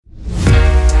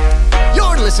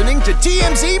listening to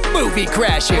TMZ Movie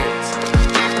Crashers.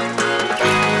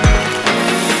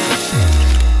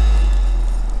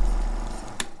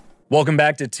 Welcome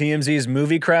back to TMZ's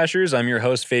Movie Crashers. I'm your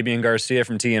host, Fabian Garcia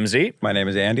from TMZ. My name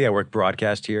is Andy. I work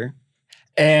broadcast here.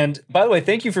 And by the way,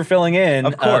 thank you for filling in.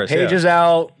 Of course, Paige is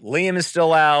out. Liam is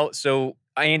still out. So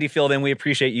Andy filled in. We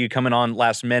appreciate you coming on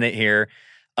last minute here.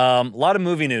 A lot of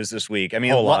movie news this week. I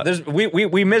mean,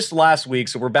 we missed last week,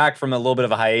 so we're back from a little bit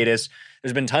of a hiatus.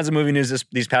 There's been tons of movie news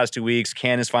these past 2 weeks.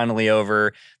 Cannes is finally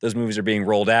over. Those movies are being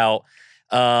rolled out.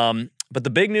 But the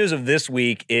big news of this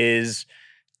week is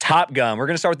Top Gun. We're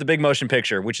going to start with the big motion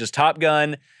picture, which is Top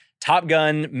Gun. Top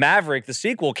Gun Maverick, the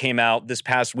sequel, came out this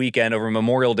past weekend over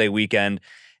Memorial Day weekend,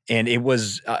 and it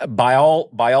was, by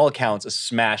all accounts, a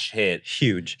smash hit.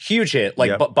 Huge hit.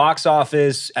 Like box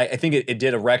office, I think it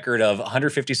did a record of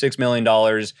 $156 million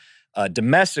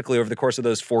domestically over the course of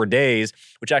those 4 days,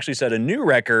 which actually set a new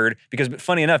record because,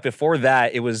 funny enough, before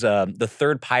that, it was the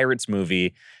third Pirates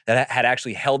movie that had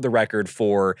actually held the record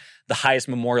for the highest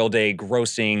Memorial Day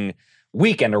grossing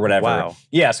weekend or whatever. Wow.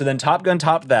 Yeah, so then Top Gun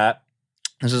topped that.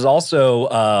 This is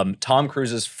also Tom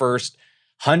Cruise's first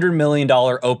 $100 million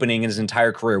opening in his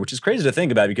entire career, which is crazy to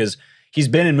think about because he's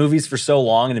been in movies for so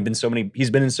long and he's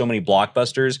been in so many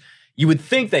blockbusters. You would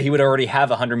think that he would already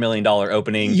have a $100 million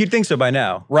opening. You'd think so by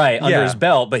now. Right, under his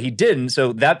belt, but he didn't.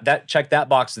 So that checked that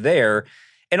box there.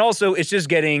 And also, it's just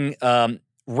getting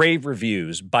rave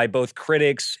reviews by both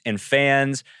critics and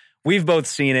fans. We've both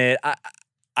seen it.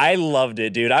 I loved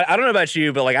it, dude. I don't know about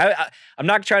you, but like I'm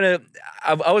not trying to.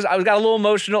 I got a little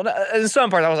emotional in some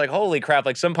parts. I was like, holy crap!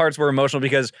 Like some parts were emotional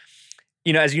because,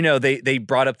 as you know, they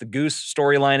brought up the Goose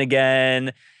storyline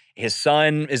again. His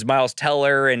son is Miles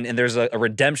Teller, and there's a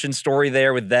redemption story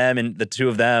there with them and the two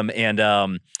of them.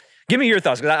 And give me your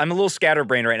thoughts because I'm a little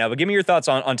scatterbrained right now. But give me your thoughts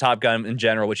on Top Gun in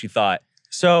general. What you thought?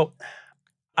 So,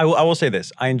 I will say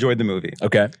this: I enjoyed the movie.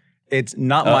 Okay. It's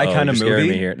not my kind of movie. Scaring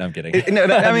me here. No, I'm kidding.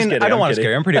 I mean, I don't want to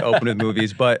scare you. I'm pretty open with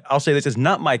movies, but I'll say this is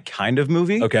not my kind of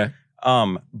movie. Okay.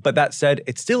 But that said,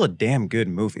 it's still a damn good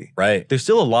movie. Right. There's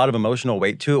still a lot of emotional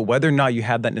weight to it. Whether or not you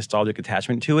have that nostalgic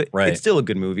attachment to it, it's still a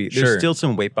good movie. There's still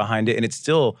some weight behind it, and it's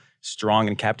still strong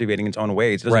and captivating in its own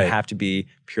ways. It doesn't have to be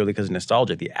purely because of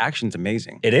nostalgia. The action's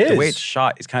amazing. It is. The way it's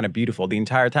shot is kind of beautiful. The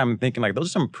entire time I'm thinking like, those are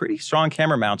some pretty strong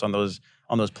camera mounts on those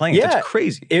planes. Yeah. It's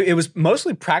crazy. It was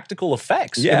mostly practical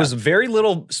effects. Yeah. It was very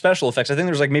little special effects. I think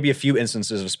there was like maybe a few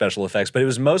instances of special effects, but it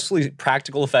was mostly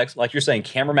practical effects. Like you're saying,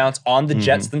 camera mounts on the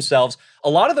jets themselves. A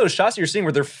lot of those shots you're seeing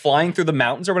where they're flying through the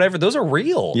mountains or whatever, those are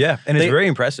real. Yeah, and it's very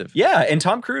impressive. Yeah, and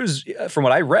Tom Cruise, from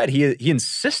what I read, he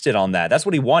insisted on that. That's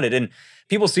what he wanted. And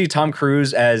people see Tom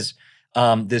Cruise as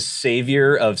this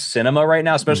savior of cinema right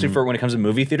now, especially for when it comes to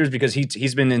movie theaters, because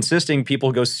he's been insisting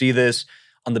people go see this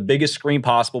on the biggest screen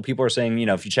possible. People are saying,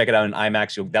 if you check it out in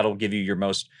IMAX, that'll give you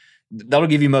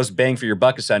most bang for your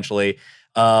buck, essentially.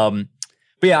 But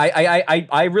yeah,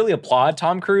 I really applaud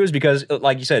Tom Cruise because,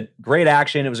 like you said, great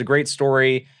action. It was a great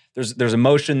story. There's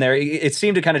emotion there. It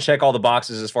seemed to kind of check all the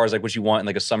boxes as far as like what you want in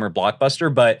like a summer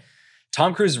blockbuster. But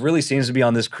Tom Cruise really seems to be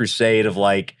on this crusade of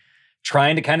like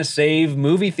trying to kind of save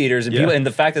movie theaters and people. And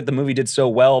the fact that the movie did so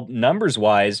well numbers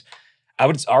wise, I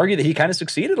would argue that he kind of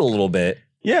succeeded a little bit.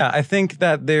 Yeah, I think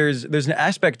that there's an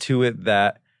aspect to it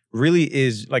that really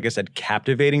is, like I said,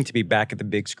 captivating to be back at the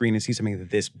big screen and see something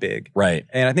this big. Right.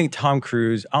 And I think Tom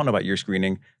Cruise, I don't know about your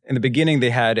screening, in the beginning they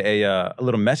had a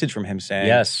little message from him saying,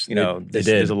 yes, they did.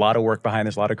 There's a lot of work behind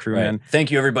this, a lot of crewmen. Right.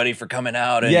 Thank you everybody for coming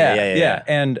out. And yeah.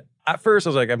 And at first I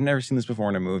was like, I've never seen this before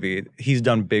in a movie. He's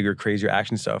done bigger, crazier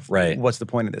action stuff. Right. What's the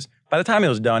point of this? By the time it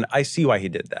was done, I see why he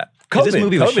did that. COVID. This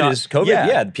movie was COVID.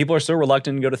 Yeah. People are so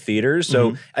reluctant to go to theaters.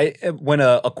 So when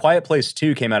A Quiet Place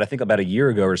 2 came out, I think about a year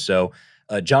ago or so,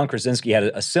 John Krasinski had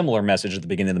a similar message at the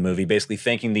beginning of the movie, basically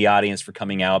thanking the audience for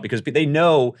coming out because they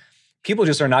know people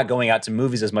just are not going out to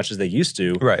movies as much as they used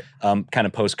to, right? Kind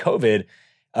of post-COVID.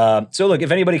 So look,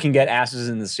 if anybody can get asses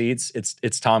in the seats,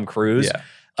 it's Tom Cruise.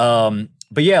 Yeah.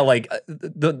 But yeah, like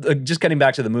just getting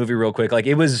back to the movie real quick, like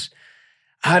it was.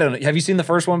 I don't know. Have you seen the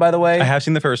first one, by the way? I have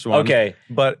seen the first one. Okay.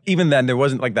 But even then, there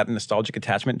wasn't like that nostalgic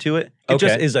attachment to it. It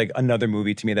just is like another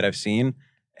movie to me that I've seen.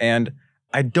 And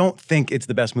I don't think it's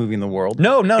the best movie in the world.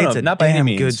 No, it's a not by any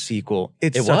means. Good sequel.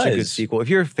 It's such a good sequel. If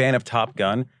you're a fan of Top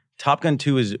Gun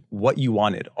 2 is what you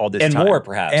wanted all this time. And more,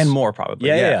 perhaps. And more, probably.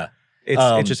 Yeah.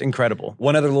 It's just incredible.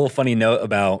 One other little funny note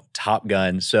about Top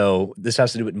Gun. So this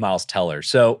has to do with Miles Teller.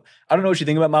 So I don't know what you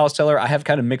think about Miles Teller. I have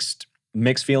kind of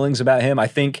mixed feelings about him. I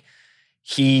think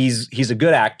he's a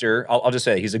good actor. I'll just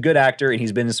say he's a good actor, and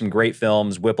he's been in some great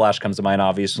films. Whiplash comes to mind,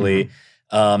 obviously.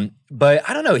 But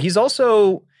I don't know. He's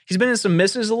he's been in some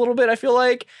misses a little bit, I feel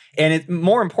like. And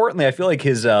more importantly, I feel like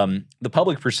his the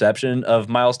public perception of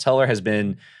Miles Teller has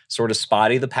been sort of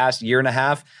spotty the past year and a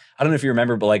half. I don't know if you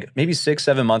remember, but like maybe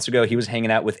 6-7 months ago, he was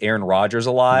hanging out with Aaron Rodgers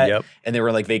a lot. Yep. And they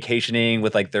were like vacationing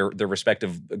with like their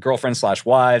respective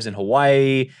girlfriends/wives in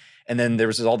Hawaii. And then there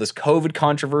was all this COVID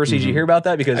controversy. Did you hear about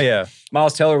that? Because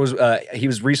Miles Teller was he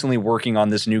was recently working on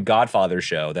this new Godfather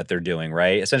show that they're doing,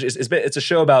 right? Essentially, it's a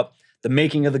show about the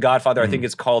making of The Godfather. I think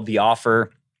it's called The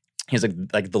Offer. He's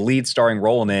like the lead starring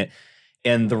role in it.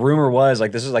 And the rumor was,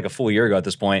 like, this is like a full year ago at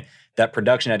this point, that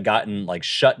production had gotten like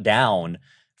shut down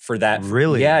for that.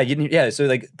 Really? Yeah. So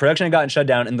like production had gotten shut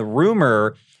down. And the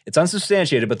rumor, it's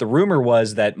unsubstantiated, but the rumor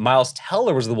was that Miles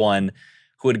Teller was the one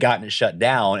who had gotten it shut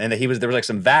down, and that there was like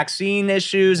some vaccine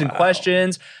issues and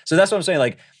questions. So that's what I'm saying,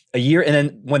 like a year. And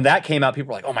then when that came out, people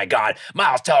were like, oh my God,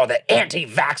 Miles Teller, the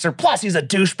anti-vaxxer, plus he's a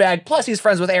douchebag, plus he's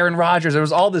friends with Aaron Rodgers. There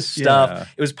was all this stuff. Yeah.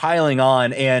 It was piling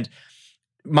on. And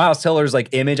Miles Teller's like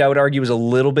image, I would argue, was a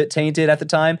little bit tainted at the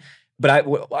time. But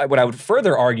what I would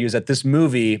further argue is that this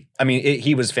movie, I mean,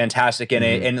 he was fantastic in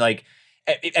it. And like,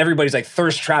 everybody's like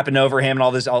thirst trapping over him and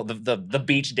all the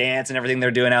beach dance and everything they're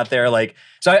doing out there. Like,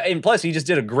 so and plus he just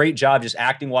did a great job just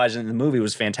acting wise, and the movie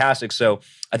was fantastic. So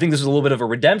I think this is a little bit of a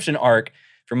redemption arc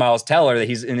for Miles Teller, that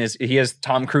he has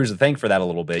Tom Cruise to thank for that a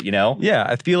little bit, you know? Yeah,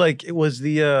 I feel like it was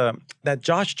the that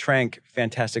Josh Trank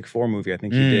Fantastic Four movie I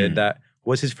think he did that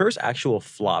was his first actual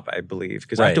flop, I believe.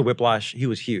 Because after Whiplash, he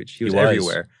was huge. He was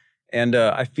everywhere. And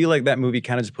I feel like that movie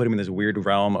kind of just put him in this weird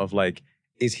realm of like,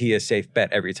 is he a safe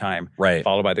bet every time? Right.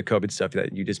 Followed by the COVID stuff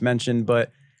that you just mentioned.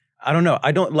 But I don't know.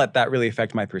 I don't let that really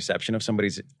affect my perception of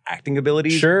somebody's acting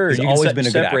abilities. Sure. He's always been a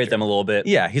good actor. Separate them a little bit.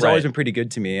 Yeah, he's always been pretty good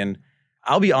to me. And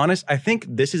I'll be honest, I think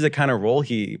this is the kind of role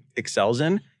he excels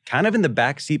in, kind of in the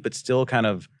backseat, but still kind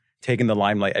of taking the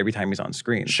limelight every time he's on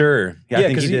screen. Sure. Yeah, I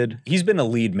think he did. He's been a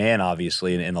lead man,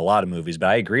 obviously, in a lot of movies, but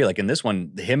I agree. Like in this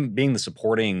one, him being the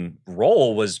supporting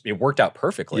role it worked out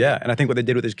perfectly. Yeah, and I think what they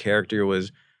did with his character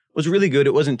was really good.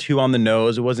 It wasn't too on the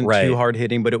nose. It wasn't too hard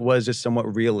hitting, but it was just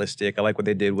somewhat realistic. I like what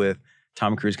they did with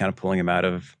Tom Cruise kind of pulling him out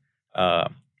of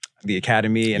the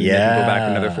academy and making him go back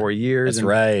for another 4 years. That's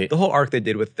right. The whole arc they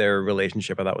did with their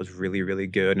relationship I thought was really, really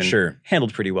good and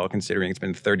handled pretty well considering it's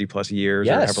been 30 plus years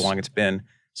or however long it's been.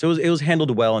 So it was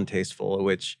handled well and tasteful,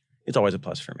 which it's always a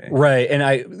plus for me. Right. And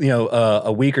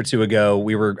a week or two ago,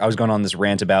 I was going on this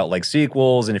rant about like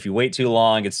sequels, and if you wait too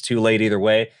long, it's too late either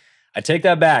way. I take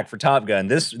that back for Top Gun.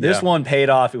 This one paid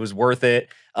off. It was worth it.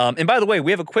 And by the way,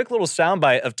 we have a quick little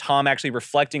soundbite of Tom actually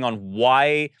reflecting on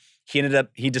why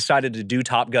he decided to do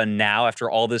Top Gun now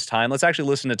after all this time. Let's actually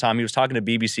listen to Tom. He was talking to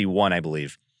BBC One, I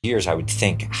believe. Years I would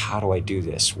think, how do I do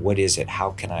this? What is it?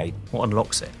 How can I? What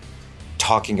unlocks it?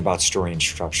 Talking about story and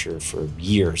structure for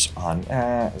years on,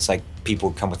 it's like people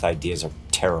who come with ideas are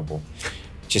terrible.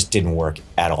 Just didn't work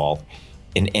at all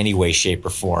in any way, shape, or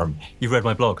form. You read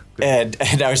my blog. And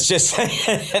I was just,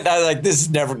 and I was like, this is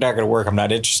never not going to work. I'm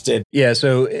not interested. Yeah,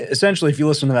 so essentially, if you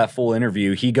listen to that full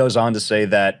interview, he goes on to say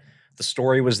that the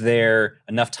story was there,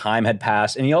 enough time had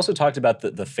passed. And he also talked about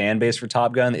the fan base for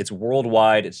Top Gun. It's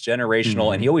worldwide, it's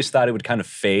generational, and he always thought it would kind of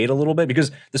fade a little bit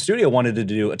because the studio wanted to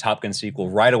do a Top Gun sequel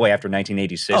right away after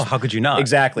 1986. Oh, how could you not?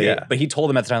 Exactly. Yeah. But he told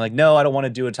them at the time, like, no, I don't want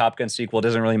to do a Top Gun sequel. It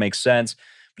doesn't really make sense.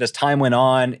 But as time went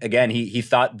on, again, he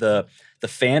thought the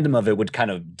fandom of it would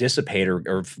kind of dissipate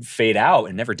or fade out,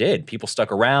 and never did. People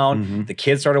stuck around. The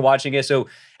kids started watching it. So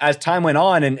as time went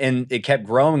on and it kept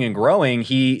growing and growing,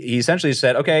 he essentially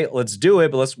said, okay, let's do it,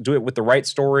 but let's do it with the right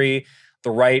story,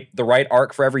 the right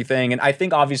arc for everything. And I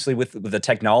think obviously with the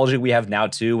technology we have now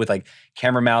too, with like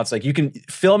camera mounts, like you can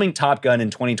filming Top Gun in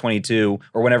 2022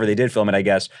 or whenever they did film it, I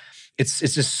guess. It's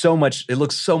just so much, it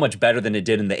looks so much better than it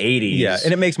did in the 80s. Yeah,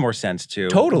 and it makes more sense too.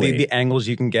 Totally. The angles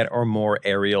you can get are more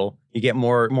aerial. You get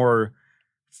more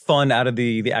fun out of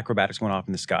the acrobatics going off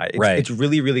in the sky. It's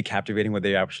really, really captivating what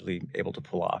they're actually able to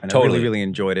pull off. And I really, really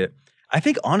enjoyed it. I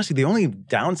think honestly, the only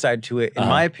downside to it, in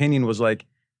my opinion, was like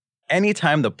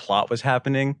anytime the plot was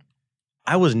happening,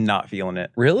 I was not feeling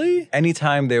it. Really?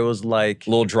 Anytime there was like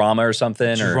a little drama or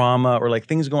something. Or like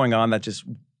things going on that just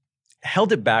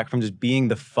held it back from just being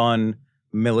the fun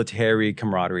military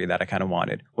camaraderie that I kind of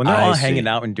wanted. When they're all hanging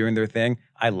out and doing their thing,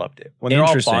 I loved it. When they're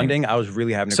all bonding, I was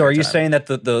really having a great time. So are you saying that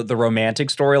the romantic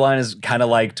storyline is kind of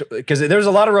like, because there's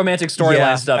a lot of romantic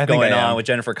storyline stuff going on with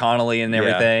Jennifer Connelly and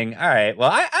everything. All right.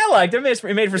 Well, I liked it.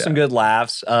 It made for some good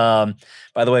laughs. By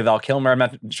the way, Val Kilmer, I'm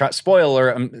not trying,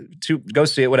 spoiler, go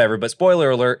see it, whatever, but spoiler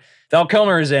alert, Val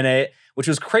Kilmer is in it, which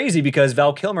was crazy because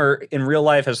Val Kilmer in real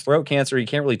life has throat cancer. He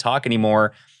can't really talk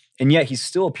anymore. And yet he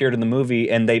still appeared in the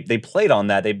movie, and they played on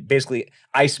that. They basically,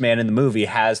 Iceman in the movie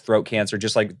has throat cancer,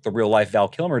 just like the real life Val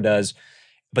Kilmer does.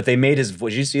 But they made his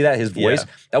voice. Did you see that? His voice?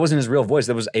 Yeah. That wasn't his real voice.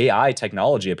 That was AI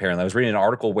technology, apparently. I was reading an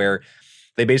article where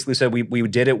they basically said we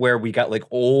did it where we got like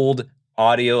old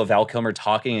audio of Val Kilmer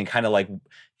talking and kind of like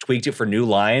tweaked it for new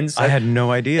lines. I had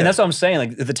no idea. And that's what I'm saying.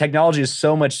 Like the technology is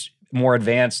so much more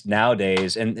advanced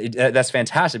nowadays. And that's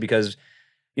fantastic because,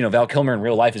 you know, Val Kilmer in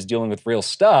real life is dealing with real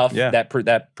stuff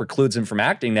that precludes him from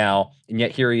acting now. And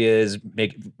yet here he is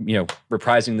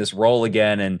reprising this role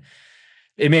again. And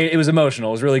it was emotional.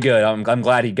 It was really good. I'm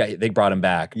glad they brought him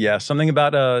back. Yeah, something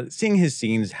about seeing his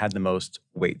scenes had the most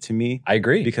weight to me. I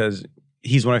agree. Because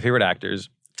he's one of my favorite actors.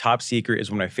 Top Secret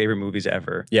is one of my favorite movies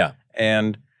ever. Yeah.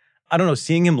 And I don't know,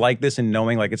 seeing him like this and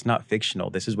knowing like it's not fictional,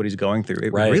 this is what he's going through,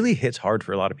 it really hits hard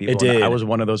for a lot of people. It did. And I was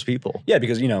one of those people. Yeah,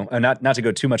 because, you know, not to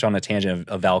go too much on a tangent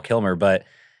of Val Kilmer, but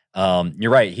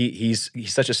you're right. He's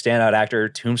such a standout actor.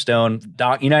 Tombstone,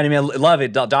 Doc, you know what I mean? I love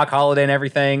it. Doc Holliday and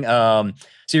everything.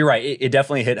 So you're right. It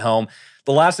definitely hit home.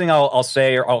 The last thing I'll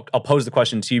say, or I'll pose the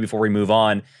question to you before we move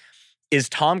on, is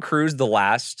Tom Cruise the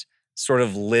last sort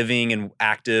of living and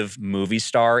active movie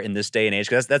star in this day and age?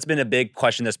 Because that's been a big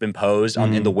question that's been posed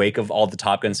in the wake of all the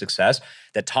Top Gun success,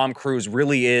 that Tom Cruise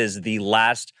really is the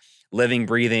last living,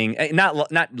 breathing,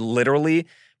 not literally,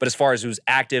 but as far as who's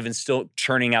active and still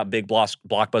churning out big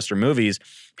blockbuster movies.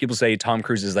 People say Tom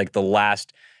Cruise is like the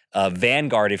last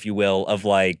vanguard, if you will, of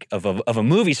a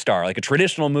movie star, like a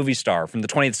traditional movie star from the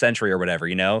 20th century or whatever,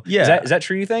 you know? Yeah. Is that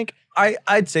true, you think?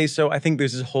 I'd say so. I think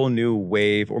there's this whole new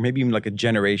wave, or maybe even like a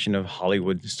generation of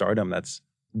Hollywood stardom that's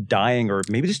dying, or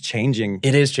maybe just changing.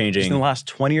 It is changing. Just in the last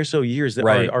 20 or so years, that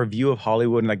our view of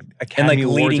Hollywood and like Academy and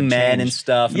like Awards leading men and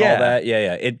stuff and all that.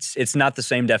 Yeah. It's not the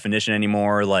same definition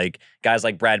anymore. Like guys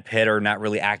like Brad Pitt are not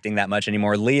really acting that much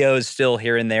anymore. Leo's still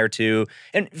here and there too.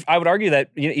 And I would argue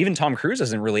that, you know, even Tom Cruise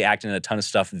isn't really acting in a ton of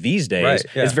stuff these days. Right,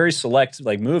 yeah. It's very select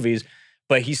like movies.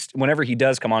 But whenever he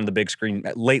does come on the big screen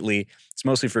lately, it's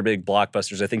mostly for big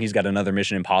blockbusters. I think he's got another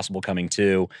Mission Impossible coming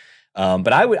too.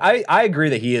 But I agree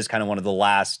that he is kind of one of the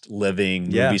last living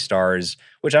movie stars,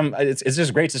 which it's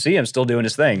just great to see him still doing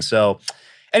his thing. So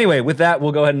anyway, with that,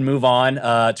 we'll go ahead and move on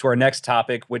to our next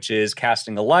topic, which is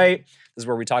Casting a Light. This is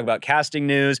where we talk about casting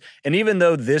news. And even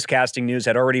though this casting news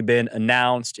had already been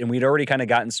announced and we'd already kind of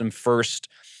gotten some first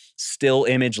still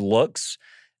image looks,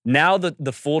 now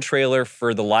the full trailer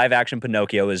for the live action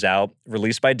Pinocchio is out,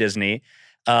 released by Disney.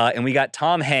 And we got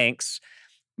Tom Hanks,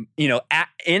 you know,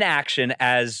 in action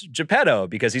as Geppetto,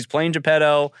 because he's playing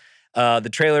Geppetto. The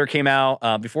trailer came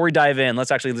out. Before we dive in, let's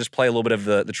actually just play a little bit of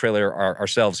the trailer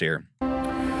ourselves here.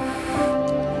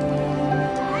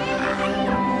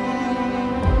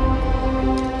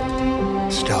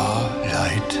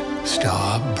 Starlight,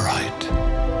 star bright,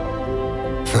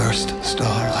 first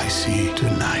star I see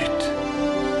tonight.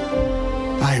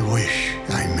 I wish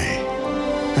I may,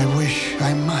 I wish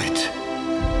I might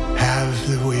have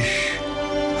the wish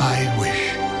I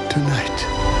wish tonight.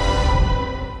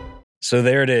 So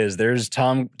there it is. There's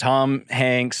Tom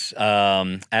Hanks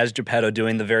as Geppetto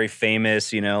doing the very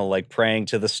famous, you know, like praying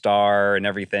to the star and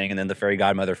everything, and then the fairy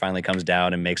godmother finally comes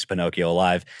down and makes Pinocchio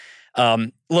alive.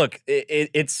 Look,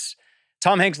 it's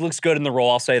Tom Hanks looks good in the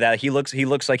role. I'll say that he looks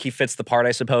like he fits the part,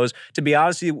 I suppose. To be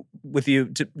honest with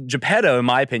you, Geppetto, in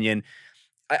my opinion,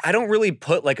 I don't really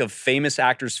put like a famous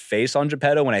actor's face on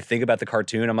Geppetto when I think about the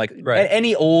cartoon. I'm like,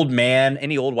 any old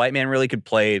white man really could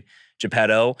play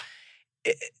Geppetto.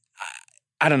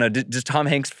 I don't know. Does Tom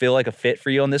Hanks feel like a fit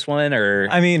for you on this one? Or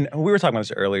I mean, we were talking about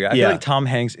this earlier. I feel like Tom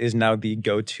Hanks is now the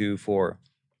go-to for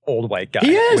old white guy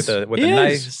with a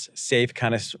nice, safe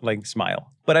kind of like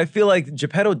smile. But I feel like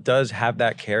Geppetto does have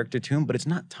that character to him, but it's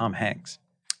not Tom Hanks.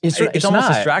 It's almost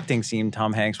distracting seeing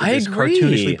Tom Hanks with his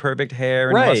cartoonishly perfect hair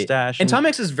and mustache. And Tom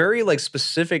Hanks has very like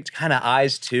specific kind of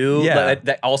eyes too. Yeah.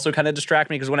 That also kind of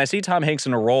distract me, because when I see Tom Hanks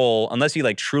in a role, unless he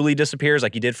like truly disappears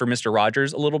like he did for Mr.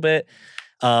 Rogers a little bit,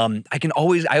 I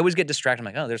always get distracted.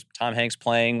 I'm like, oh, there's Tom Hanks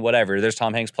playing whatever. There's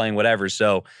Tom Hanks playing whatever.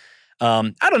 So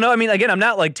I don't know. I mean, again, I'm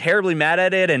not like terribly mad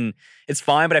at it and it's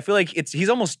fine, but I feel like he's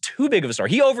almost too big of a star.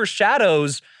 He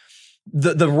overshadows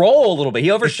the role a little bit. He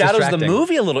overshadows the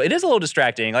movie a little. It is a little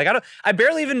distracting. Like I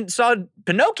barely even saw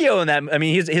Pinocchio in that. I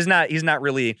mean, he's not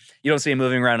really, you don't see him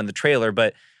moving around in the trailer,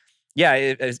 but yeah,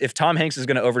 if Tom Hanks is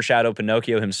going to overshadow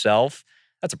Pinocchio himself,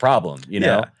 that's a problem, you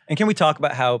know? And can we talk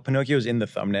about how Pinocchio's in the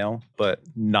thumbnail, but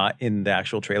not in the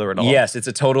actual trailer at all? Yes, it's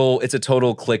a total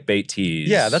clickbait tease.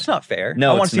 Yeah, that's not fair.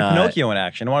 No, I want to see Pinocchio in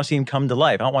action. I want to see him come to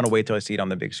life. I don't want to wait till I see it on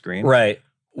the big screen. Right.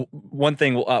 One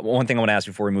thing I want to ask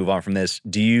before we move on from this: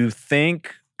 do you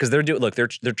think, because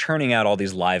they're churning out all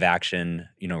these live action,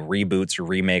 you know, reboots or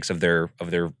remakes of their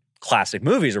classic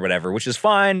movies or whatever, which is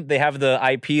fine. They have the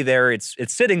IP there. It's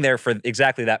sitting there for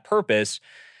exactly that purpose.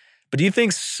 But do you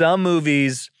think some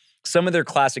movies, some of their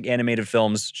classic animated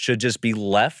films should just be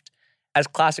left as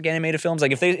classic animated films?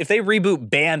 Like if they reboot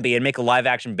Bambi and make a live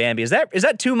action Bambi, is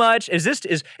that too much?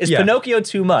 Is Pinocchio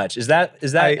too much?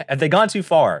 Have they gone too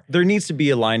far? There needs to be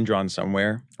a line drawn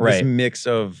somewhere. Right. This mix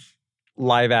of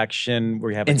live action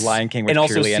where you have Lion King, which and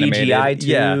is purely also CGI animated. too.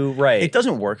 Yeah. Right. It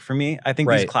doesn't work for me. I think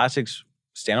Right. these classics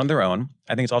stand on their own.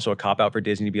 I think it's also a cop out for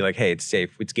Disney to be like, hey, it's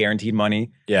safe. It's guaranteed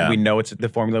money. Yeah. We know the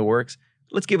formula works.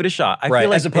 Let's give it a shot. I Right, feel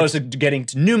like as opposed to getting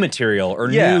to new material or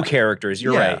new characters.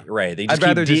 You're right. They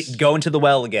just keep going to the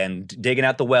well again, digging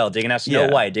out the well, digging out Snow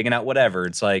White, digging out whatever.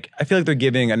 It's like I feel like they're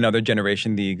giving another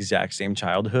generation the exact same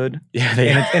childhood. Yeah,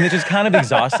 and it's just kind of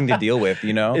exhausting to deal with,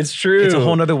 you know? It's true. It's a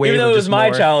whole nother way. Even though it was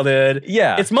my childhood,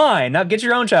 yeah, it's mine. Now get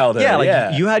your own childhood.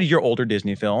 Yeah, you had your older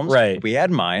Disney films. Right. We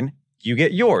had mine. You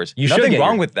get yours. You Nothing should get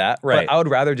wrong with that. Right. But I would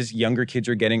rather just younger kids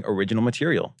are getting original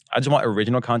material. I just want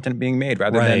original content being made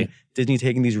rather than Disney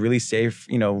taking these really safe,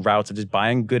 routes of just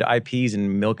buying good IPs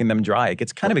and milking them dry. It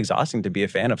gets kind of exhausting to be a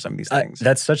fan of some of these things.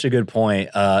 That's such a good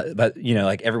point. But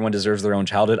like everyone deserves their own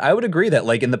childhood. I would agree that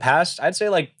like in the past, I'd say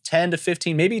like 10 to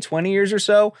 15, maybe 20 years or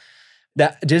so,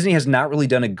 that Disney has not really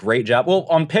done a great job. Well,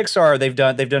 on Pixar, they've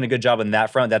done a good job on that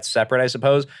front. That's separate, I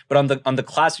suppose. But on the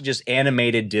classic, just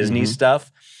animated Disney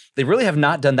stuff, they really have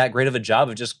not done that great of a job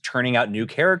of just turning out new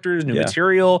characters, new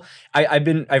material.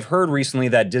 I've heard recently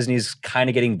that Disney's kind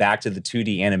of getting back to the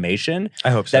 2D animation.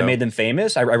 I hope so. That made them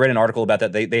famous. I read an article about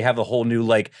that. They have a whole new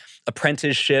like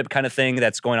apprenticeship kind of thing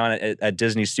that's going on at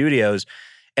Disney Studios.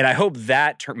 And I hope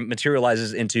that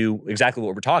materializes into exactly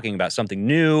what we're talking about, something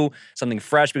new, something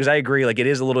fresh, because I agree, like it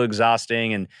is a little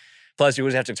exhausting. And plus you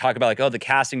always have to talk about like, the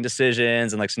casting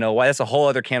decisions and like Snow White. That's a whole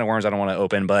other can of worms I don't want to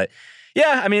open. But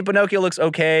yeah, I mean, Pinocchio looks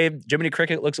okay. Jiminy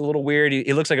Cricket looks a little weird.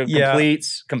 He looks like a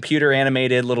complete computer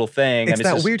animated little thing. It's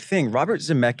that weird thing. Robert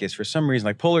Zemeckis, for some reason,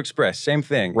 like Polar Express, same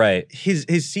thing. Right. His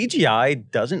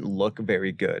CGI doesn't look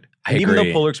very good. I agree. Even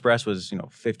though Polar Express was,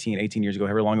 15, 18 years ago,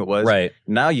 however long it was. Right.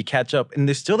 Now you catch up, and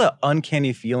there's still that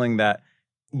uncanny feeling that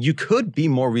you could be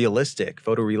more realistic,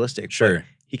 photorealistic. Sure.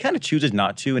 He kind of chooses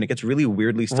not to, and it gets really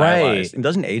weirdly stylized. It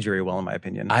doesn't age very well, in my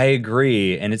opinion. I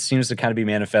agree, and it seems to kind of be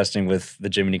manifesting with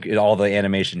the all the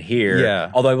animation here.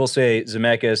 Yeah. Although I will say,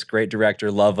 Zemeckis, great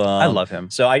director, love him. I love him.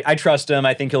 So I trust him.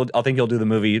 I think he'll do the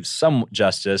movie some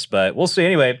justice, but we'll see.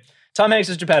 Anyway, Tom Hanks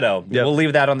is Geppetto. Yep. We'll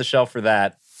leave that on the shelf for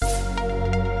that.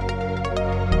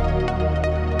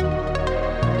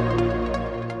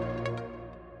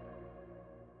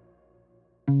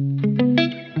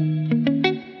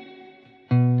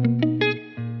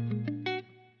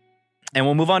 And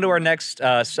we'll move on to our next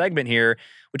segment here,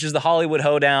 which is the Hollywood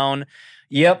Hoedown.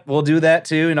 Yep, we'll do that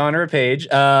too in honor of Paige.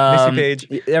 Missy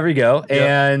Page. There we go. Yep.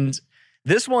 And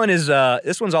this one's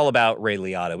all about Ray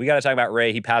Liotta. We got to talk about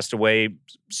Ray. He passed away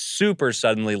super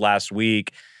suddenly last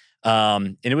week,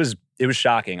 and it was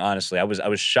shocking. Honestly, I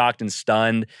was shocked and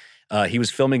stunned. He was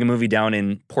filming a movie down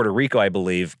in Puerto Rico, I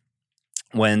believe,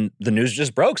 when the news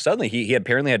just broke suddenly. He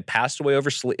apparently had passed away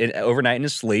overnight in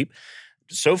his sleep.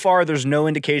 So far, there's no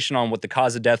indication on what the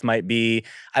cause of death might be.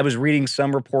 I was reading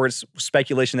some reports,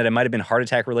 speculation that it might have been heart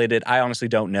attack related. I honestly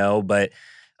don't know, but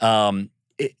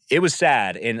it was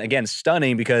sad and again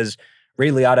stunning because Ray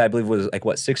Liotta, I believe, was like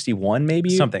 61 maybe,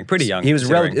 something pretty young. He was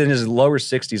in his lower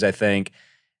 60s, I think,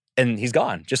 and he's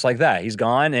gone just like that. He's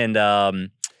gone,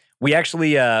 and we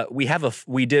actually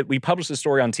we published a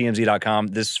story on TMZ.com.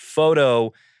 This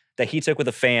photo that he took with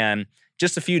a fan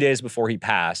just a few days before he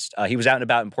passed. He was out and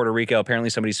about in Puerto Rico.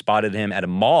 Apparently somebody spotted him at a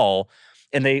mall,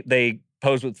 and they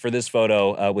posed for this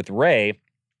photo with Ray.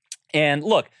 And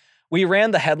look, we ran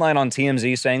the headline on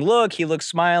TMZ saying, look, he looks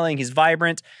smiling, he's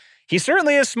vibrant. He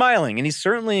certainly is smiling, and he's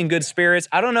certainly in good spirits.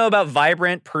 I don't know about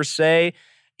vibrant per se.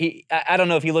 I don't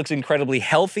know if he looks incredibly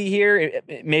healthy here.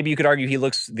 Maybe you could argue he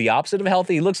looks the opposite of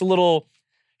healthy. He looks a little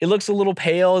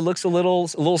pale. He looks a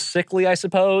little sickly, I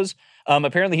suppose.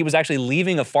 Apparently, he was actually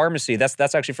leaving a pharmacy.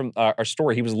 That's actually from our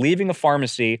story. He was leaving a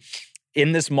pharmacy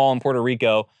in this mall in Puerto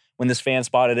Rico when this fan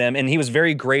spotted him, and he was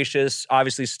very gracious.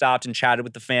 Obviously, stopped and chatted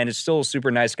with the fan. He's still a super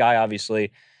nice guy,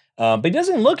 obviously, but he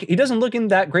doesn't look in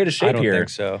that great a shape here. I don't think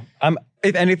so.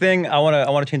 If anything, I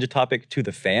want to change the topic to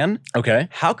the fan. Okay,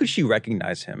 how could she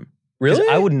recognize him? Really?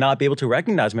 I would not be able to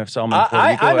recognize him if I saw him in Puerto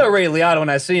Rico. I know Ray Liotta when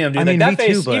I see him, dude. I mean, that me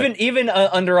face, too, even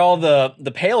under all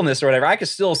the paleness or whatever, I could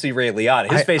still see Ray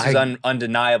Liotta. His face is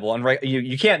undeniable, and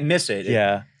you can't miss it.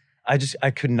 Yeah, I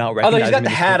could not recognize him. Although he's got the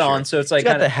hat on, so it's like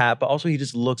he's got the hat, but also he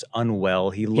just looks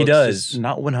unwell. He does just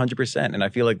not 100%, and I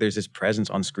feel like there's this presence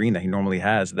on screen that he normally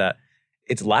has that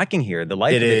it's lacking here. The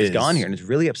life of it is gone here, and it's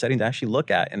really upsetting to actually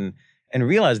look at and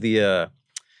realize the.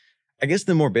 I guess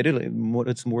the morbidity,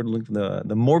 it's more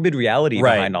the morbid reality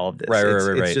behind all of this. Right.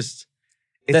 It's just,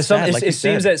 it's sad, like it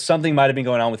seems that something might have been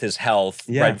going on with his health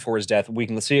right before his death. We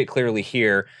can see it clearly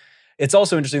here. It's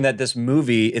also interesting that this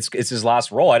movie, it's his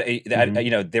last role. You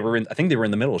know, I think they were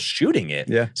in the middle of shooting it.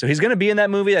 Yeah. So he's going to be in that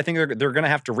movie. I think they're going to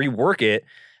have to rework it.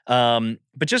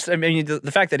 But just, I mean,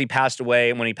 the fact that he passed away,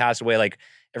 and when he passed away, like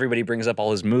everybody brings up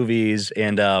all his movies,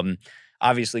 and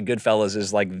obviously Goodfellas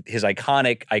is like his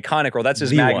iconic role. That's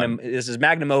his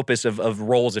magnum opus of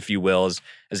roles, if you will,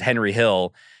 as Henry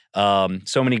Hill.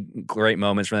 So many great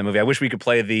moments from that movie. I wish we could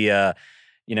play the,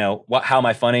 How Am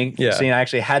I Funny scene. I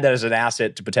actually had that as an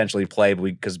asset to potentially play, but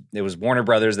because it was Warner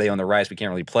Brothers, they own the rights, we can't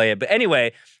really play it. But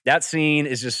anyway, that scene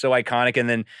is just so iconic. And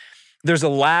then there's a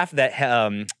laugh that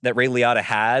Ray Liotta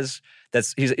has. I'm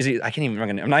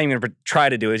not even gonna try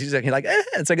to do it. He's like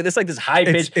it's like this high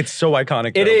pitch. It's so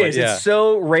iconic. It is. Yeah. It's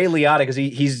so Ray Liotta because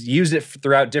he's used it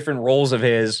throughout different roles of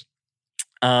his.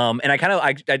 And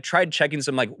I tried checking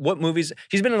some like what movies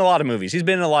he's been in. A lot of movies. He's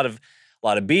been in a lot of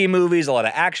B movies, a lot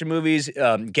of action movies,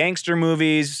 gangster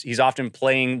movies. He's often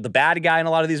playing the bad guy in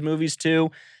a lot of these movies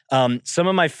too. Some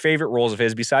of my favorite roles of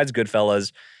his, besides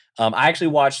Goodfellas, I actually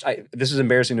watched. This is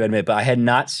embarrassing to admit, but I had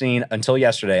not seen until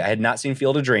yesterday. I had not seen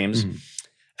Field of Dreams.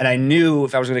 And I knew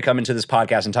if I was going to come into this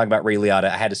podcast and talk about Ray Liotta,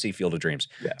 I had to see Field of Dreams.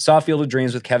 Yeah. Saw Field of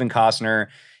Dreams with Kevin Costner.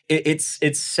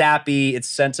 It's sappy. It's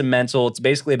sentimental. It's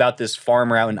basically about this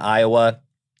farmer out in Iowa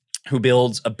who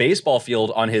builds a baseball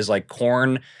field on his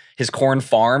corn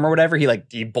farm or whatever.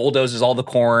 He bulldozes all the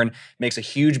corn, makes a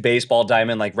huge baseball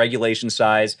diamond, like regulation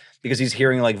size, because he's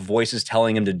hearing like voices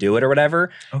telling him to do it or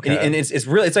whatever. Okay. And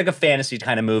it's like a fantasy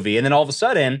kind of movie. And then all of a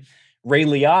sudden, Ray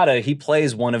Liotta, he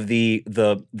plays one of the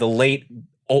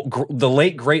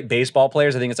late great baseball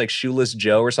players. I think it's like Shoeless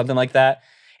Joe or something like that.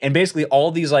 And basically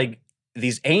all these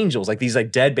angels, these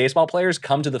dead baseball players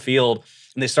come to the field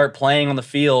and they start playing on the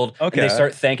field. Okay. And they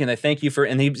start thanking, they thank you for,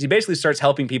 and he basically starts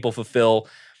helping people fulfill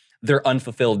their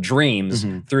unfulfilled dreams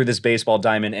through this baseball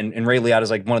diamond. And Ray Liotta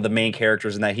is like one of the main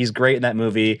characters in that. He's great in that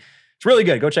movie. It's really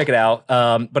good. Go check it out.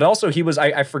 But also he was,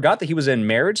 I forgot that he was in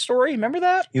Marriage Story. Remember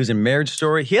that? He was in Marriage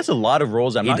Story. He has a lot of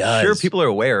roles I'm not sure people are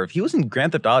aware of. He was in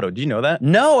Grand Theft Auto. Did you know that?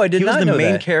 No, I did not know that. He was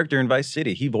the main character in Vice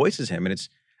City. He voices him, and it's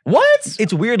what?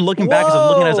 It's weird looking back as I'm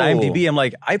looking at his IMDb. I'm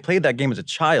like, I played that game as a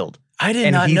child. I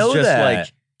did not know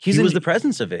that. He was the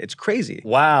presence of it. It's crazy.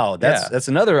 Wow, that's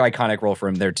another iconic role for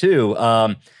him there too.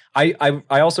 I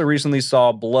also recently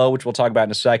saw Blow, which we'll talk about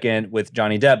in a second, with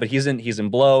Johnny Depp, but he's in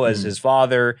Blow as his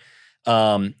father.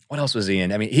 What else was he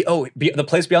in? I mean, The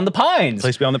Place Beyond the Pines.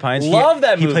 Place Beyond the Pines. Love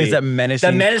that movie. He plays that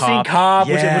menacing cop,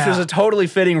 which was a totally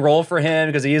fitting role for him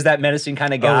because he is that menacing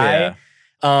kind of guy.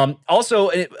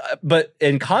 But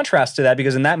in contrast to that,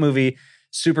 because in that movie,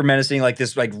 super menacing, like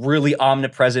this really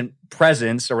omnipresent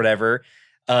presence or whatever,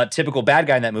 typical bad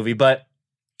guy in that movie. But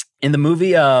in the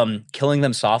movie Killing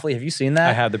Them Softly, have you seen that?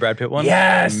 I have, the Brad Pitt one.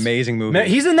 Yes. Amazing movie. Man,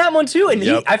 he's in that one too.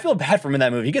 And I feel bad for him in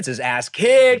that movie. He gets his ass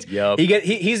kicked. Yep.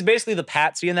 He's basically the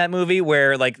patsy in that movie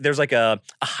where there's a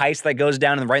heist that goes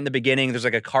down, and right in the beginning, there's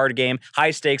a card game, high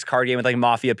stakes card game with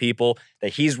mafia people that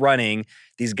he's running.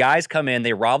 These guys come in,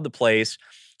 they rob the place.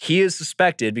 He is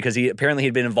suspected because he apparently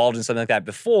had been involved in something like that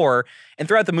before. And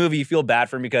throughout the movie, you feel bad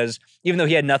for him because even though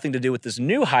he had nothing to do with this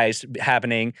new heist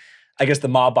happening, I guess the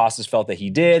mob bosses felt that he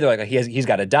did. They're like, he's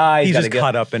got to die. He's just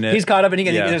caught up in it. He's caught up in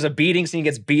it. There's a beating scene. He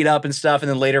gets beat up and stuff. And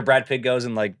then later Brad Pitt goes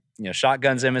and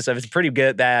shotguns him and stuff. It's pretty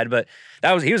bad. But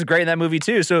he was great in that movie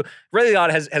too. So really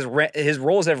odd his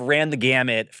roles have ran the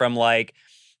gamut from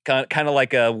kind of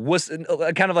like a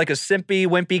simpy,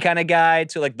 wimpy kind of guy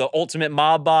to the ultimate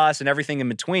mob boss and everything in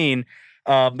between.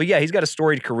 But yeah, he's got a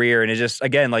storied career, and it just,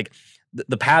 again,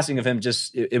 the passing of him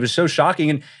it was so shocking.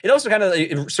 And it also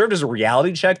it served as a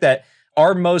reality check that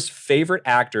our most favorite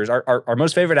actors,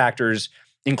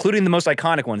 including the most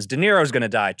iconic ones, De Niro's going to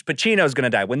die, Pacino's going to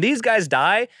die. When these guys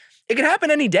die, it could happen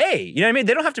any day. You know what I mean?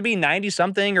 They don't have to be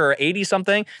 90-something or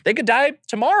 80-something. They could die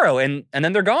tomorrow, and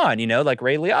then they're gone, like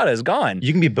Ray Liotta is gone.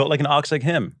 You can be built like an ox like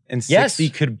him, and 60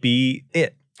 could be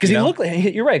it. Because he looked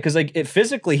you're right, because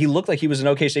physically he looked like he was in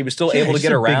okay shape. He was still able to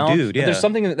get around. Big dude, yeah.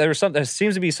 But there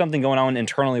seems to be something going on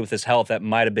internally with his health that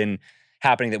might have been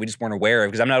happening that we just weren't aware of,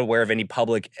 because I'm not aware of any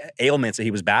public ailments that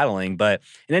he was battling. But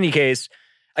in any case,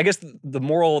 I guess the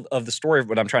moral of the story of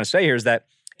what I'm trying to say here is that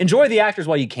enjoy the actors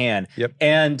while you can. Yep.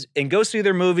 And go see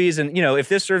their movies. And, if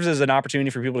this serves as an opportunity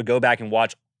for people to go back and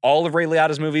watch all of Ray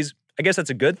Liotta's movies, I guess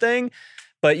that's a good thing.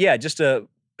 But yeah, just a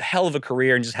hell of a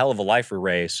career and just hell of a life for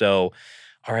Ray. So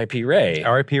R.I.P. Ray.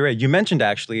 R.I.P. Ray. You mentioned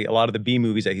actually a lot of the B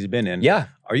movies that he's been in. Yeah.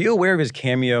 Are you aware of his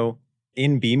cameo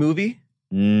in B movie?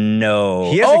 No.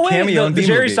 He has a cameo in the B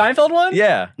Jerry movie. Seinfeld one?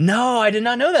 Yeah. No, I did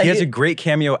not know that. He has a great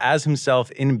cameo as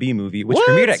himself in B movie, which What?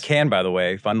 premiered at Cannes, by the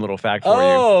way. Fun little fact for you.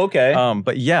 Oh, okay.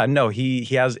 But yeah, no, he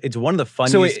has. It's one of the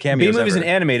funniest cameos B movie's ever. an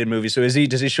animated movie, so does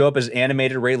he show up as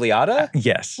animated Ray Liotta?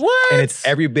 Yes. What? And it's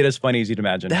every bit as funny as you'd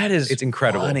imagine. It's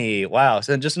incredible. Funny. Wow.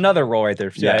 So just another role right there.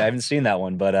 Yeah. I haven't seen that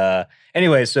one, but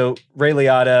anyway, so Ray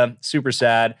Liotta, super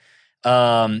sad.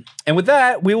 And with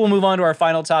that, we will move on to our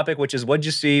final topic, which is what'd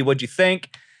you see, what'd you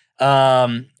think?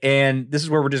 And this is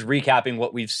where we're just recapping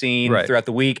what we've seen throughout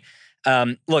the week.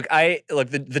 Look,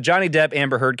 the Johnny Depp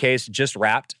Amber Heard case just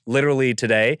wrapped literally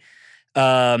today.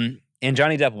 And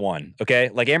Johnny Depp won. Okay,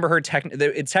 like Amber Heard,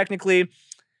 technically,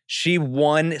 she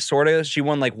won. Sort of, she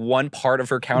won like one part of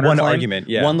her counterclaim. One argument,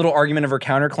 yeah. One little argument of her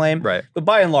counterclaim. Right. But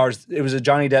by and large, it was a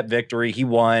Johnny Depp victory. He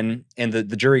won, and the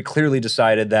jury clearly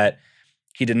decided that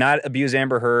he did not abuse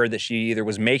Amber Heard, that she either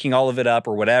was making all of it up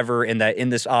or whatever, and that in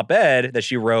this op-ed that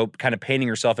she wrote, kind of painting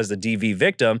herself as the DV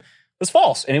victim, was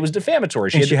false, and it was defamatory.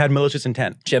 She had malicious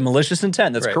intent. She had malicious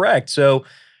intent. That's correct. So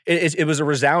it was a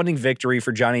resounding victory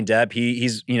for Johnny Depp.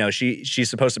 She's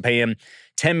supposed to pay him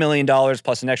 $10 million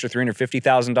plus an extra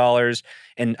 $350,000,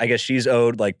 and I guess she's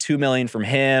owed like $2 million from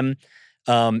him,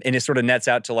 and it sort of nets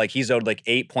out to like he's owed like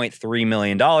 $8.3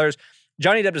 million.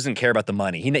 Johnny Depp doesn't care about the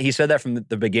money. He said that from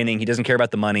the beginning. He doesn't care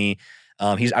about the money.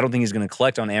 I don't think he's going to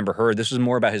collect on Amber Heard. This was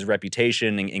more about his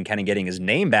reputation and kind of getting his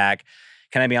name back.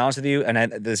 Can I be honest with you?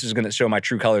 And this is going to show my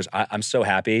true colors. I'm so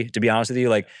happy, to be honest with you.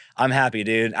 Like, I'm happy,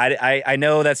 dude. I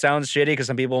know that sounds shitty because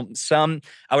I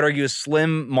would argue a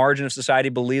slim margin of society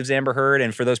believes Amber Heard.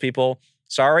 And for those people,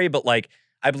 sorry, but like,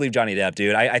 I believe Johnny Depp,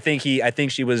 dude. I think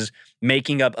she was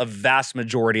making up a vast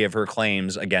majority of her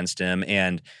claims against him,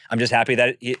 and I'm just happy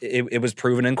that it was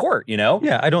proven in court, you know?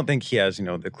 Yeah, I don't think he has,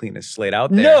 the cleanest slate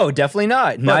out there. No, definitely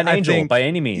not. Not an angel by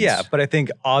any means. Yeah, but I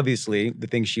think obviously the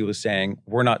things she was saying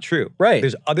were not true. Right.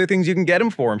 There's other things you can get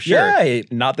him for, I'm sure. Yeah.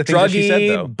 Not the things that she said,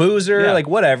 though. Boozer, like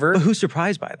whatever. But who's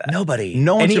surprised by that? Nobody.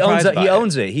 No one's surprised by it. He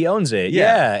owns it. He owns it.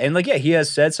 Yeah. And he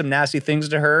has said some nasty things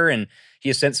to her, and he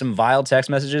has sent some vile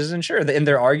text messages, and sure, in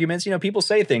their arguments, people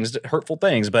say things, hurtful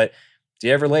things, but did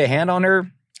he ever lay a hand on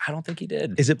her? I don't think he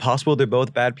did. Is it possible they're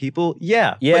both bad people?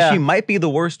 Yeah. Yeah. But she might be the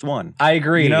worst one. I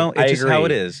agree. It's just how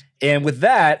it is. And with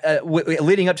that,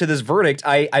 leading up to this verdict,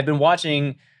 I've been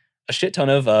watching a shit ton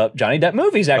of Johnny Depp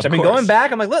movies, actually. I've been going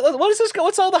back. I'm like, what is this?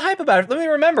 What's all the hype about? Let me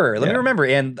remember.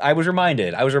 And I was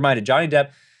reminded. Johnny Depp,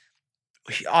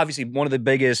 obviously one of the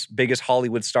biggest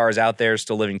Hollywood stars out there,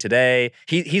 still living today.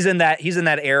 He's in that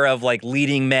era of like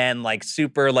leading men, like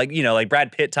super like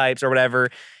Brad Pitt types or whatever.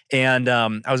 And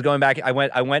I was going back. I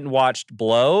went and watched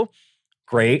Blow.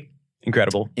 Great,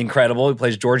 incredible. He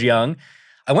plays George Young.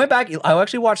 I went back. I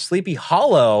actually watched Sleepy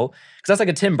Hollow because that's like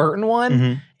a Tim Burton one.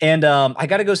 Mm-hmm. And I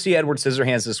got to go see Edward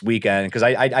Scissorhands this weekend because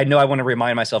I know I want to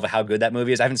remind myself of how good that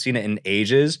movie is. I haven't seen it in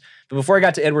ages. But before I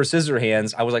got to Edward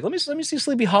Scissorhands, I was like, let me see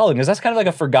Sleepy Hollow because that's kind of like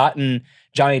a forgotten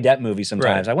Johnny Depp movie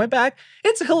sometimes. Right. I went back.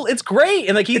 It's great.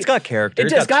 And like it's got character.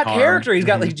 It's got character. He's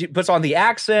got he puts on the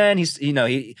accent. He's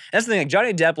that's the thing. Like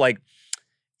Johnny Depp, like,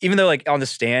 even though like on the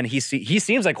stand, he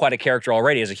seems like quite a character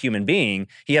already as a human being.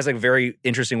 He has like a very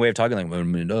interesting way of talking, like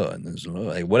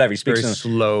whatever. He speaks very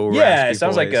slow. Yeah, it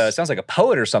sounds like a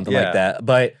poet or something like that.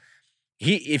 But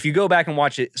if you go back and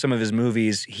watch some of his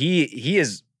movies, he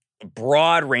is a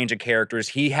broad range of characters.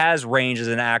 He has range as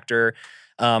an actor.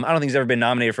 I don't think he's ever been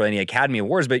nominated for any Academy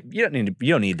Awards, but you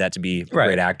don't need that to be a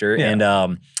great actor. Yeah.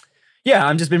 And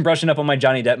I've just been brushing up on my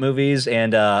Johnny Depp movies,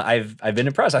 and I've been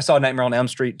impressed. I saw Nightmare on Elm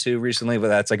Street 2 recently, but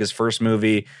that's like his first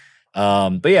movie.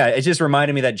 But yeah, it just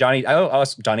reminded me that Donnie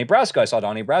Brasco. I saw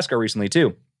Donnie Brasco recently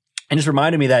too, and just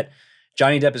reminded me that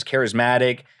Johnny Depp is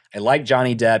charismatic. I like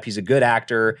Johnny Depp. He's a good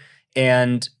actor.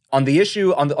 And on the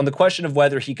issue, on the question of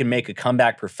whether he can make a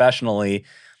comeback professionally,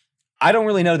 I don't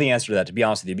really know the answer to that, to be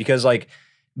honest with you, because like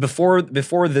before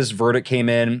this verdict came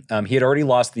in, he had already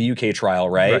lost the UK trial,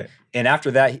 right? And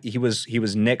after that, he was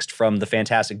nixed from the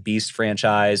Fantastic Beasts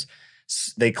franchise.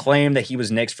 They claim that he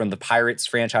was nixed from the Pirates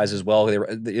franchise as well.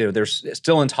 They're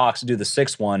still in talks to do the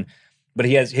sixth one, but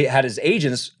he had his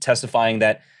agents testifying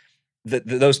that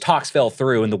those talks fell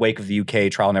through in the wake of the UK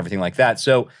trial and everything like that.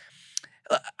 So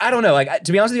I don't know. Like,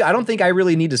 to be honest with you, I don't think I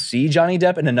really need to see Johnny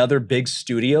Depp in another big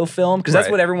studio film because that's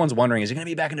what everyone's wondering. Is he going to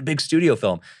be back in a big studio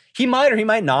film? He might or he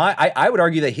might not. I would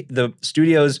argue that the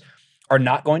studios are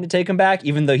not going to take him back,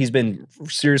 even though he's been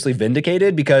seriously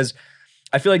vindicated, because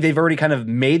I feel like they've already kind of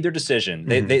made their decision.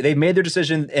 They made their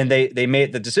decision, and they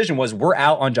made the decision was we're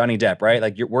out on Johnny Depp, right?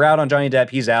 Like we're out on Johnny Depp,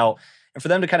 he's out, and for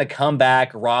them to kind of come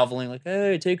back groveling like,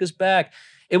 hey, take us back.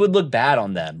 it would look bad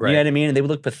on them. Right. You know what I mean? And they would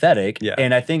look pathetic. Yeah.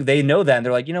 And I think they know that. And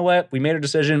they're like, you know what? We made our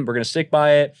decision. We're going to stick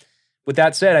by it. With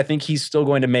that said, I think he's still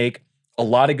going to make a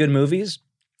lot of good movies,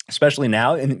 especially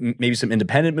now, and maybe some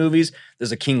independent movies.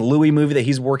 There's a King Louis movie that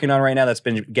he's working on right now that's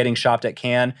been getting shopped at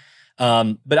Cannes.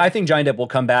 But I think Johnny Depp will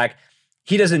come back.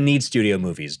 He doesn't need studio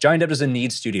movies. Johnny Depp doesn't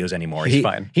need studios anymore. He's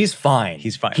fine. He's fine.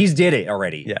 He's fine. He's did it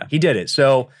already. Yeah. He did it.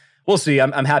 So we'll see.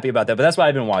 I'm happy about that. But that's what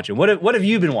I've been watching. What have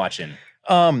you been watching?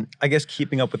 I guess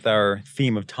keeping up with our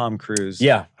theme of Tom Cruise.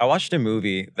 Yeah. I watched a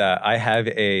movie that I have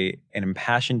an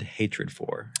impassioned hatred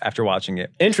for after watching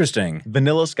it. Interesting.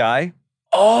 Vanilla Sky.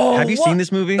 Oh, have you seen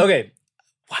this movie? Okay.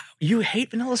 Wow. You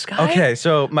hate Vanilla Sky? Okay,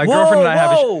 so my girlfriend and I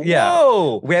have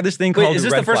Whoa. we had this thing called Wait, is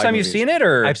this Red the first Flag time movies. you've seen it,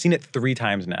 or? I've seen it 3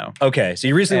 times now. Okay, so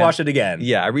you recently watched it again.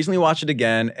 Yeah, I recently watched it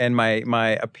again, and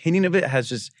my opinion of it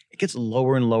it gets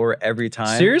lower and lower every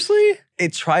time. Seriously?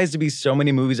 It tries to be so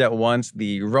many movies at once.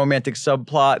 The romantic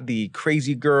subplot, the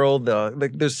crazy girl,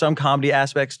 there's some comedy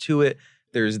aspects to it.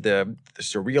 There's the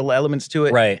surreal elements to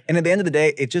it. Right. And at the end of the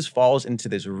day, it just falls into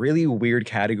this really weird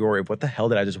category of what the hell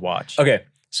did I just watch? Okay,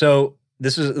 so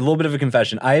this is a little bit of a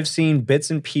confession. I have seen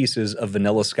bits and pieces of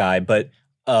Vanilla Sky, but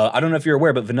I don't know if you're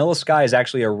aware, but Vanilla Sky is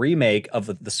actually a remake of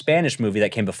the Spanish movie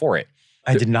that came before it.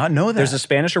 I did not know that. There's a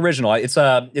Spanish original. It's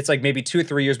like maybe 2 or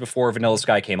 3 years before Vanilla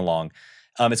Sky came along.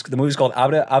 The movie's called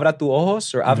Abra tu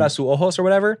ojos or Abra su ojos or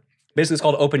whatever. Basically, it's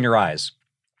called Open Your Eyes.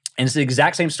 And it's the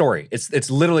exact same story.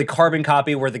 It's literally carbon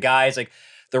copy where the guy's like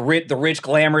the rich,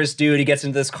 glamorous dude. He gets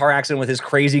into this car accident with his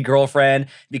crazy girlfriend,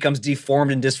 becomes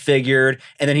deformed and disfigured,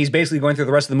 and then he's basically going through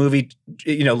the rest of the movie,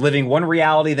 living one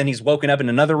reality. Then he's woken up in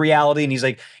another reality, and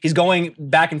he's going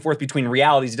back and forth between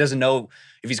realities. He doesn't know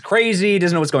if he's crazy. He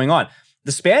doesn't know what's going on.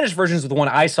 The Spanish version is the one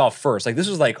I saw first. Like this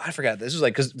was like, I forgot. This was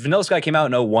like, because Vanilla Sky came out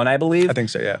in 2001, I believe. I think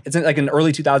so, yeah. It's like an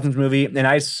early 2000s movie, and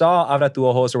I saw Abra tu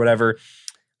ojos or whatever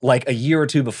like a year or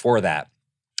two before that.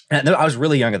 And I was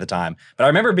really young at the time, but I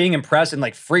remember being impressed and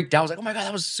like freaked out. I was like, oh my God,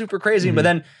 that was super crazy. Mm-hmm. But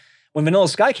then when Vanilla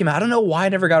Sky came out, I don't know why I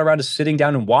never got around to sitting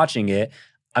down and watching it.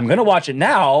 I'm going to watch it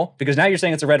now because now you're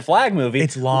saying it's a red flag movie.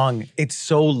 It's long. It's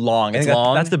so long. It's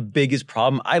long? That's the biggest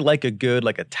problem. I like a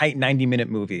tight 90-minute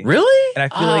movie. Really? And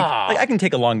I feel like I can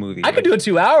take a long movie. I could do a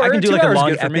 2 hour. I can do like a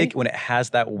long epic epic when it has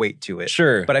that weight to it.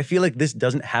 Sure. But I feel like this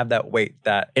doesn't have that weight.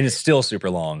 And it's still super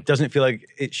long. Doesn't feel like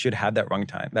it should have that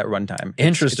runtime.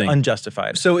 Interesting. It's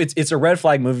unjustified. So it's a red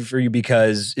flag movie for you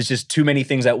because it's just too many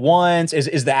things at once.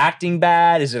 Is the acting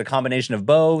bad? Is it a combination of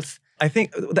both? I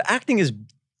think the acting is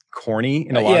corny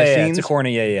in a lot of scenes. It's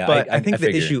corny, yeah. But I think the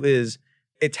issue is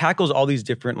it tackles all these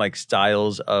different like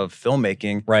styles of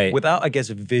filmmaking without, I guess,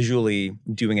 visually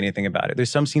doing anything about it.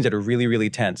 There's some scenes that are really, really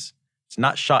tense. It's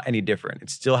not shot any different. It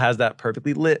still has that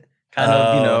perfectly lit kind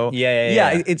of,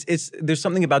 Yeah. It's there's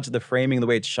something about the framing, the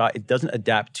way it's shot. It doesn't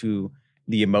adapt to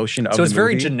the emotion of the movie. So it's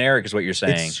very movie. generic is what you're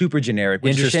saying. It's super generic,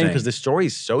 which is a shame because the story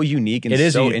is so unique and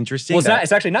so interesting. Well,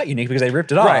 it's actually not unique because they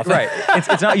ripped it off. Right.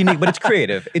 It's not unique, but it's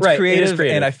creative. It's creative, it is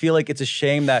creative, and I feel like it's a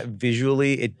shame that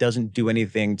visually it doesn't do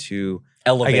anything to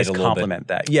elevate, I guess, a little complement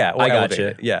bit. that. Yeah, I got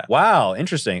you. Yeah. Wow,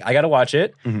 interesting. I got to watch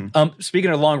it. Mm-hmm.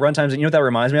 Speaking of long runtimes, you know what that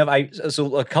reminds me of?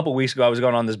 So a couple weeks ago, I was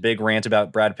going on this big rant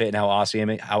about Brad Pitt and how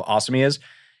awesome he is.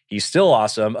 He's still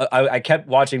awesome. I kept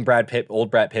watching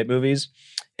old Brad Pitt movies.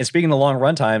 And speaking of long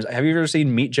runtimes, have you ever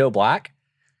seen Meet Joe Black?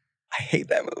 I hate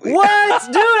that movie. What?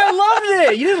 Dude, I loved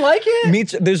it. You didn't like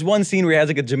it? There's one scene where he has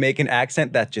like a Jamaican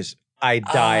accent that just, I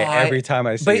die every time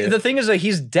I see it. But the thing is that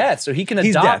he's deaf, so he can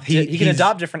adopt. He can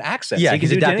adopt different accents. Yeah, he can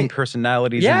he's adapting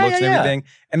personalities and looks and everything.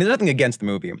 And there's nothing against the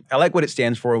movie. I like what it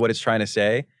stands for, what it's trying to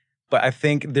say. But I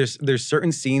think there's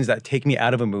certain scenes that take me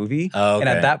out of a movie, and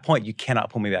at that point, you cannot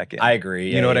pull me back in. I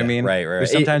agree. You know what I mean? Right.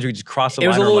 There's sometimes we just cross the line. It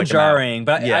was a little like jarring,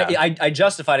 but I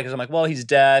justified it because I'm like, well, he's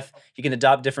deaf. He can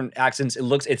adopt different accents. It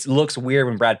looks weird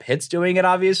when Brad Pitt's doing it,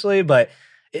 obviously, but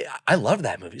I love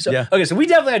that movie. So okay, so we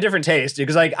definitely have different tastes, dude.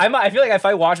 Because like I feel like if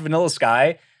I watch Vanilla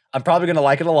Sky, I'm probably gonna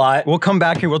like it a lot. We'll come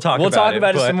back and we'll talk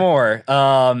about it some more.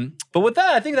 But with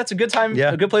that, I think that's a good time,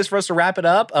 a good place for us to wrap it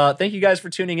up. Thank you guys for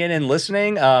tuning in and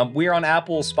listening. We are on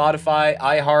Apple, Spotify,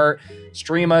 iHeart.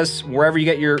 Stream us wherever you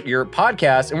get your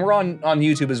podcasts, and we're on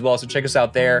YouTube as well. So check us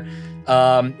out there.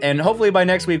 And hopefully by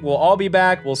next week we'll all be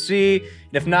back. We'll see.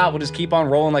 And if not, we'll just keep on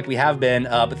rolling like we have been.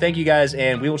 But thank you guys,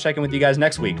 and we will check in with you guys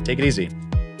next week. Take it easy.